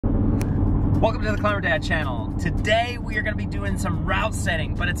Welcome to the Climber Dad channel. Today we are going to be doing some route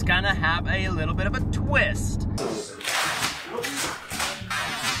setting, but it's going to have a little bit of a twist.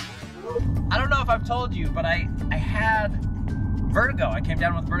 I don't know if I've told you, but I had vertigo. I came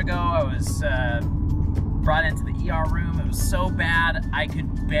down with vertigo. I was brought into the ER room. It was so bad I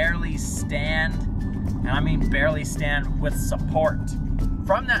could barely stand, and I mean barely stand with support.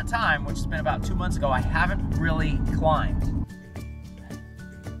 From that time, which has been about 2 months ago, I haven't really climbed.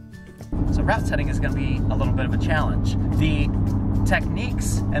 So route setting is going to be a little bit of a challenge. The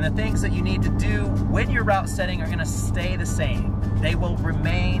techniques and the things that you need to do when you're route setting are going to stay the same. They will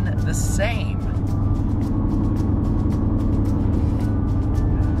remain the same.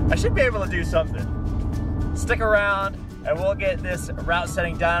 I should be able to do something. Stick around and we'll get this route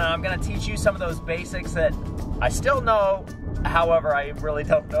setting done. And I'm going to teach you some of those basics that I still know. However, I really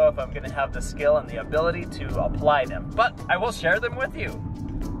don't know if I'm going to have the skill and the ability to apply them, but I will share them with you.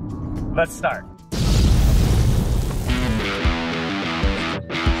 Let's start.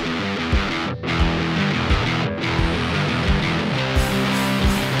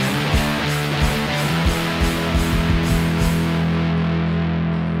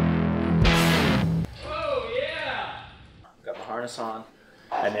 Oh yeah! Got my harness on,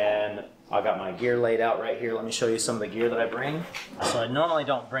 and then I got my gear laid out right here. Let me show you some of the gear that I bring. So I normally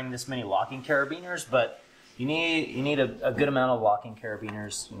don't bring this many locking carabiners, but you need a good amount of locking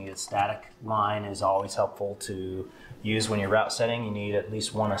carabiners. You need a static line is always helpful to use when you're route setting. You need at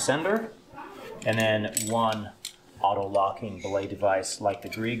least one ascender, and then one auto locking belay device like the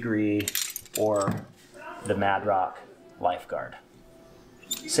Gree or the Mad Rock Lifeguard.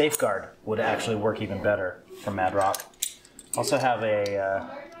 Safeguard would actually work even better for Mad Rock. Also have a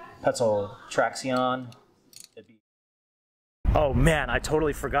Petzl Traxion. Oh man, I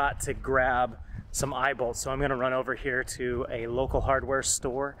totally forgot to grab some eye bolts, so I'm gonna run over here to a local hardware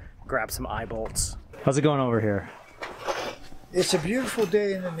store, grab some eye bolts. How's it going over here? It's a beautiful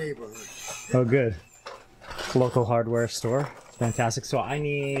day in the neighborhood. Oh good. Local hardware store, fantastic. So I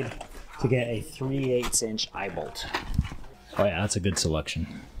need to get a 3/8 inch eye bolt. Oh yeah, that's a good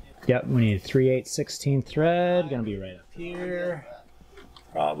selection. Yep, we need a 3/8 16 thread, gonna be right up here.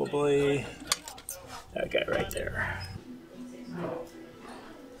 Probably that guy right there.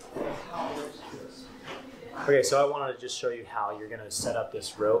 Okay, so I wanted to just show you how you're going to set up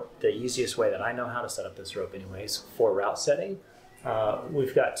this rope. The easiest way that I know how to set up this rope anyways for route setting.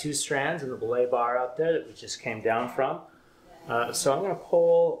 We've got 2 strands in the belay bar out there that we just came down from. So I'm going to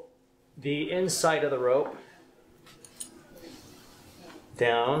pull the inside of the rope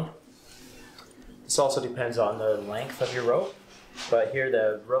down. This also depends on the length of your rope, but here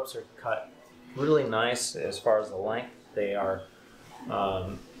the ropes are cut really nice as far as the length. They are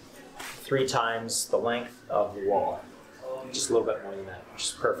 3 times the length of the wall, just a little bit more than that, which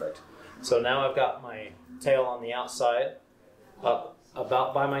is perfect. So now I've got my tail on the outside up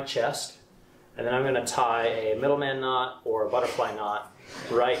about by my chest, and then I'm going to tie a middleman knot or a butterfly knot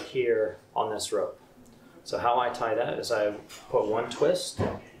right here on this rope. So how I tie that is I put 1 twist.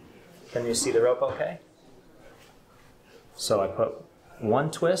 Can you see the rope okay? So I put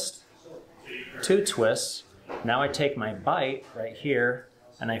 1 twist, 2 twists. Now I take my bite right here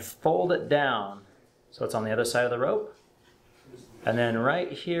and I fold it down so it's on the other side of the rope. And then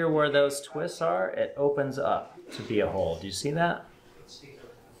right here where those twists are, it opens up to be a hole. Do you see that?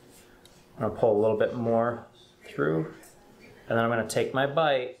 I'm gonna pull a little bit more through, and then I'm gonna take my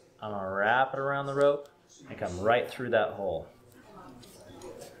bite, I'm gonna wrap it around the rope and come right through that hole.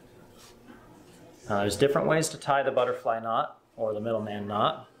 Now there's different ways to tie the butterfly knot or the middleman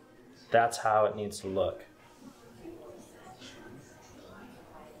knot. That's how it needs to look.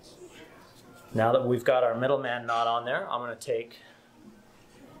 Now that we've got our middleman knot on there, I'm going to take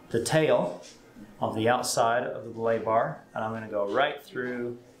the tail of the outside of the belay bar and I'm going to go right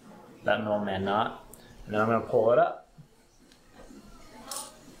through that middleman knot, and then I'm going to pull it up.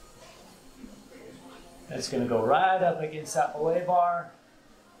 It's going to go right up against that belay bar,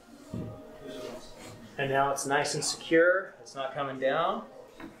 and now it's nice and secure. It's not coming down.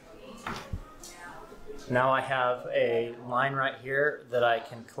 Now I have a line right here that I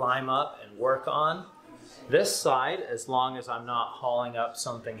can climb up and work on. This side, as long as I'm not hauling up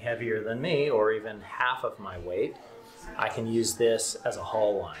something heavier than me or even half of my weight, I can use this as a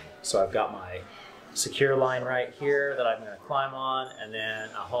haul line. So I've got my secure line right here that I'm going to climb on, and then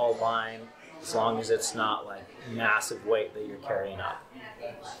a haul line as long as it's not like massive weight that you're carrying up.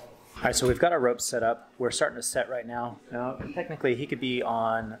 All right, so we've got our rope set up. We're starting to set right now. Now, technically, he could be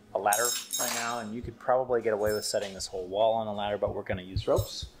on a ladder right now, and you could probably get away with setting this whole wall on a ladder, but we're going to use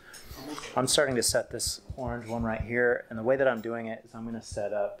ropes. I'm starting to set this orange one right here, and the way that I'm doing it is I'm going to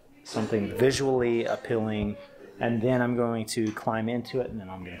set up something visually appealing, and then I'm going to climb into it, and then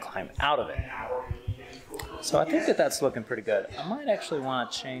I'm going to climb out of it. So I think that that's looking pretty good. I might actually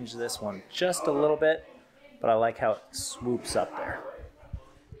want to change this one just a little bit, but I like how it swoops up there.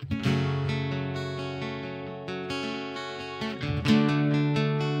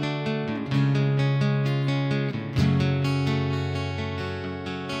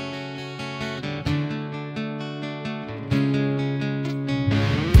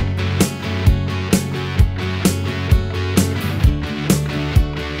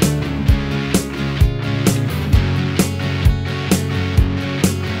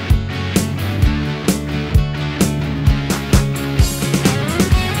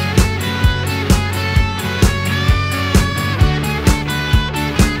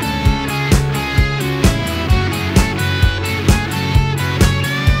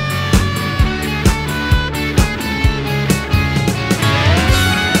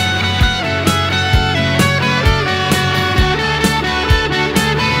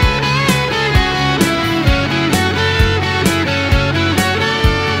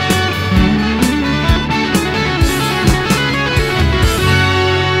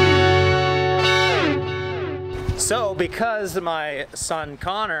 So because my son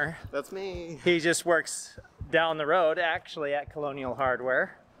Connor, that's me, he just works down the road actually at Colonial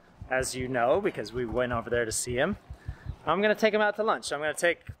Hardware, as you know, because we went over there to see him. I'm gonna take him out to lunch. I'm gonna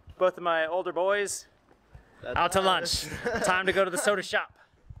take both of my older boys out to lunch. Time to go to the soda shop.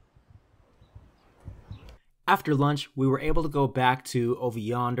 After lunch, we were able to go back to over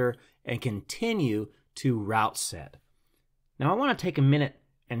yonder and continue to route set. Now I want to take a minute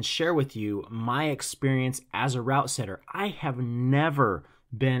and share with you my experience as a route setter. I have never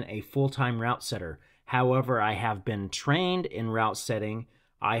been a full-time route setter. However, I have been trained in route setting.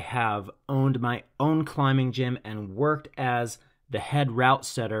 I have owned my own climbing gym and worked as the head route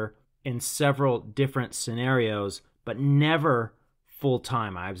setter in several different scenarios, but never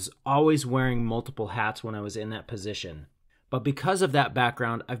full-time. I was always wearing multiple hats when I was in that position. But because of that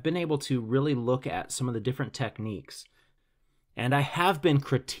background, I've been able to really look at some of the different techniques. And I have been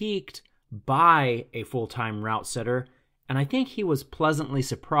critiqued by a full-time route setter, and I think he was pleasantly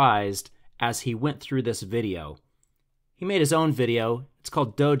surprised as he went through this video. He made his own video. It's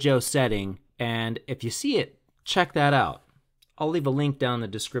called Dojo Setting, and if you see it, check that out. I'll leave a link down in the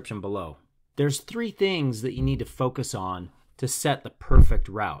description below. There's 3 things that you need to focus on to set the perfect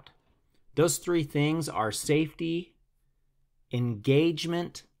route. Those 3 things are safety,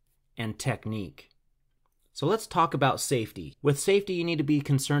 engagement, and technique. So let's talk about safety. With safety, you need to be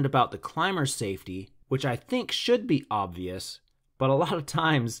concerned about the climber's safety, which I think should be obvious, but a lot of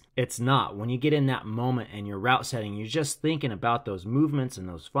times it's not. When you get in that moment and you're route setting, you're just thinking about those movements and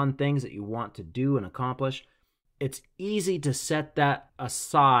those fun things that you want to do and accomplish. It's easy to set that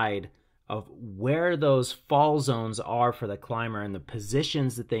aside of where those fall zones are for the climber and the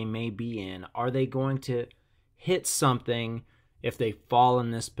positions that they may be in. Are they going to hit something if they fall in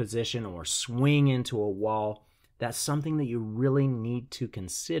this position or swing into a wall? That's something that you really need to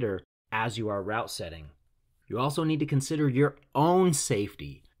consider as you are route setting. You also need to consider your own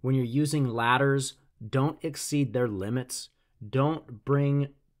safety. When you're using ladders, don't exceed their limits. Don't bring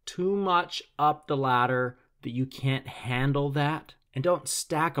too much up the ladder that you can't handle that. And don't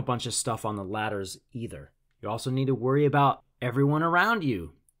stack a bunch of stuff on the ladders either. You also need to worry about everyone around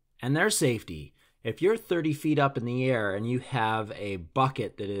you and their safety. If you're 30 feet up in the air and you have a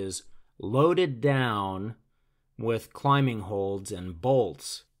bucket that is loaded down with climbing holds and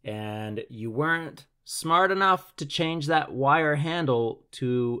bolts, and you weren't smart enough to change that wire handle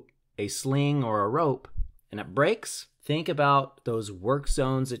to a sling or a rope, and it breaks, think about those work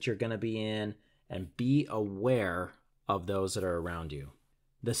zones that you're going to be in and be aware of those that are around you.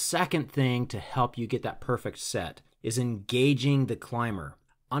 The second thing to help you get that perfect set is engaging the climber.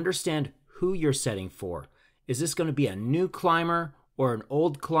 Understand who you're setting for. Is this going to be a new climber or an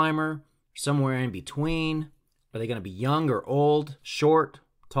old climber, somewhere in between? Are they going to be young or old, short,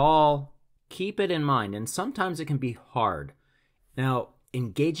 tall? Keep it in mind, and sometimes it can be hard. Now,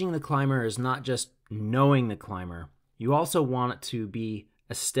 engaging the climber is not just knowing the climber. You also want it to be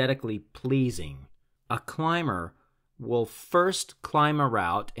aesthetically pleasing. A climber will first climb a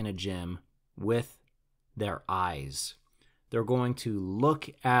route in a gym with their eyes. They're going to look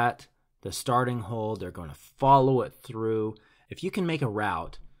at the starting hold. They're going to follow it through. If you can make a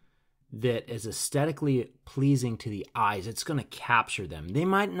route that is aesthetically pleasing to the eyes, it's going to capture them. They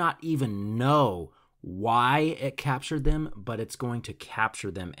might not even know why it captured them, but it's going to capture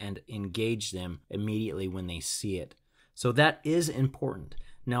them and engage them immediately when they see it. So that is important.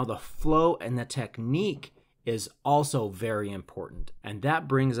 Now, the flow and the technique is also very important. And that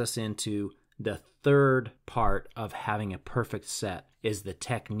brings us into the third part of having a perfect set, is the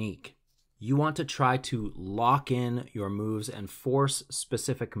technique. You want to try to lock in your moves and force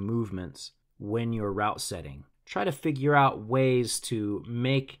specific movements when you're route setting. Try to figure out ways to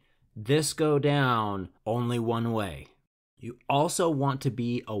make this go down only one way. You also want to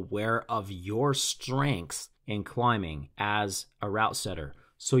be aware of your strengths in climbing as a route setter,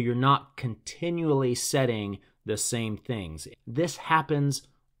 so you're not continually setting the same things. This happens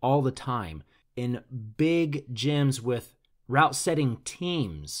all the time in big gyms with route setting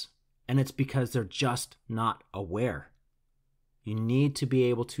teams, and it's because they're just not aware. You need to be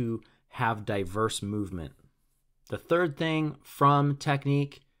able to have diverse movement. The third thing from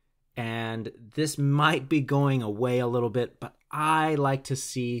technique, and this might be going away a little bit, but I like to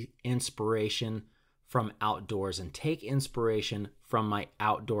see inspiration from outdoors and take inspiration from my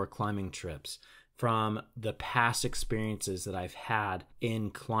outdoor climbing trips, from the past experiences that I've had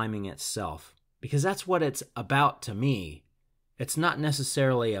in climbing itself, because that's what it's about to me. It's not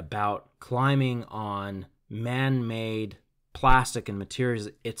necessarily about climbing on man-made plastic and materials.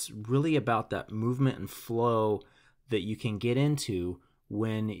 It's really about that movement and flow that you can get into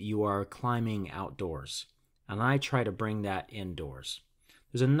when you are climbing outdoors. And I try to bring that indoors.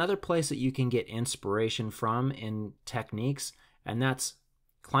 There's another place that you can get inspiration from in techniques, and that's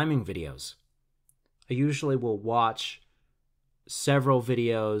climbing videos. I usually will watch several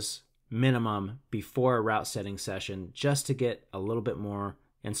videos minimum before a route setting session just to get a little bit more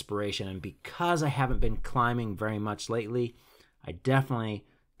inspiration. And because I haven't been climbing very much lately, I definitely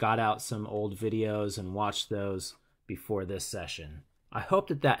got out some old videos and watched those before this session. I hope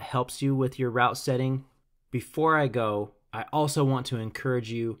that that helps you with your route setting. Before I go, I also want to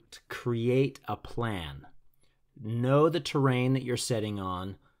encourage you to create a plan. Know the terrain that you're setting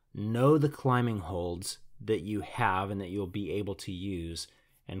on, know the climbing holds that you have and that you'll be able to use,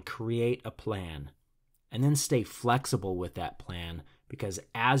 and create a plan. And then stay flexible with that plan, because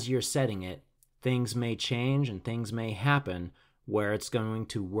as you're setting it, things may change and things may happen where it's going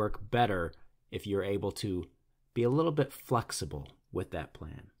to work better if you're able to be a little bit flexible with that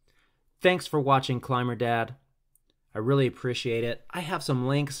plan. Thanks for watching, Climber Dad. I really appreciate it. I have some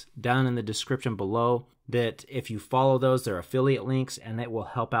links down in the description below that if you follow those, they're affiliate links and that will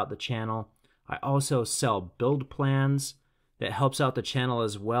help out the channel. I also sell build plans that helps out the channel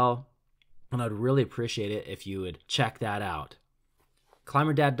as well, and I'd really appreciate it if you would check that out.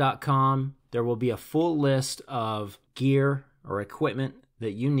 ClimberDad.com, there will be a full list of gear or equipment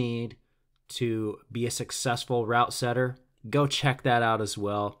that you need to be a successful route setter. Go check that out as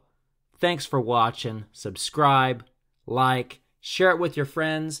well. Thanks for watching. Subscribe, like, share it with your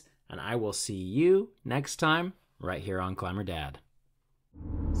friends, and I will see you next time right here on Climber Dad.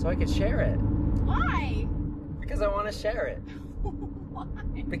 So I could share it. Why? Because I want to share it. Why?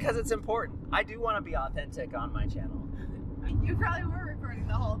 Because it's important. I do want to be authentic on my channel. You probably were recording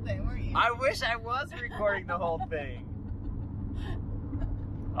the whole thing, weren't you? I wish I was recording the whole thing.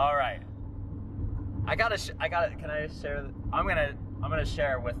 All right. I gotta, can I share? I'm gonna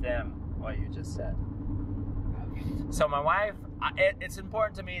share with them what you just said. Okay. So my wife, it's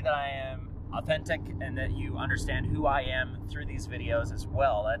important to me that I am authentic and that you understand who I am through these videos as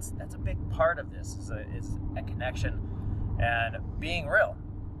well. That's a big part of this, is a connection and being real.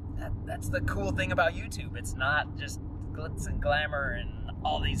 That's the cool thing about YouTube. It's not just glitz and glamour and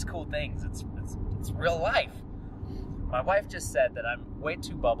all these cool things. It's real life. My wife just said that I'm way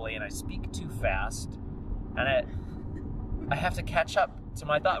too bubbly and I speak too fast, and I have to catch up to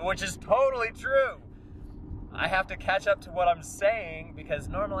my thought, which is totally true. I have to catch up to what I'm saying because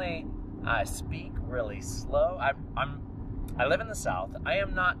normally I speak really slow. I live in the South. I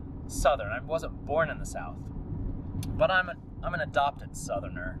am not Southern. I wasn't born in the South, but I'm an adopted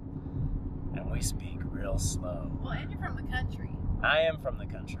Southerner, and we speak real slow. Well, and you're from the country. I am from the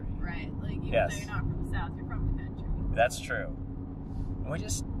country. Right. Like, even Yes. though you're not from the South, you're from the country. That's true. We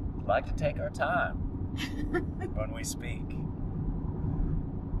just like to take our time when we speak.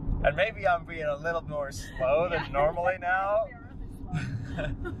 And maybe I'm being a little more slow than normally now.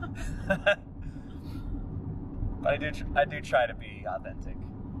 But I do try to be authentic.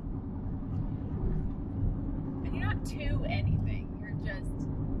 And you're not too anything. You're just...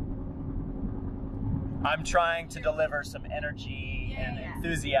 I'm trying to deliver some energy and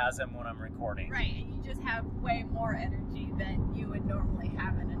enthusiasm when I'm recording. Right, and you just have way more energy than you would normally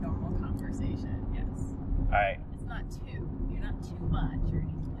have in a normal conversation, yes. Alright. It's not too, you're not too much or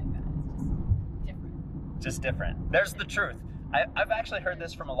anything like that. It's just different. Just different. There's the truth. I've actually heard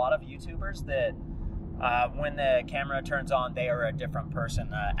this from a lot of YouTubers that When the camera turns on, they are a different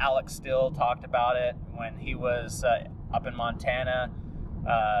person. Alex still talked about it when he was up in Montana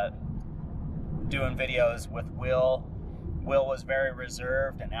doing videos with Will. Will was very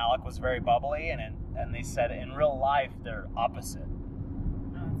reserved and Alec was very bubbly, and they said in real life they're opposite.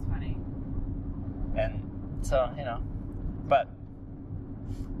 Oh, that's funny. And so, you know, but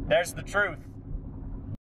there's the truth.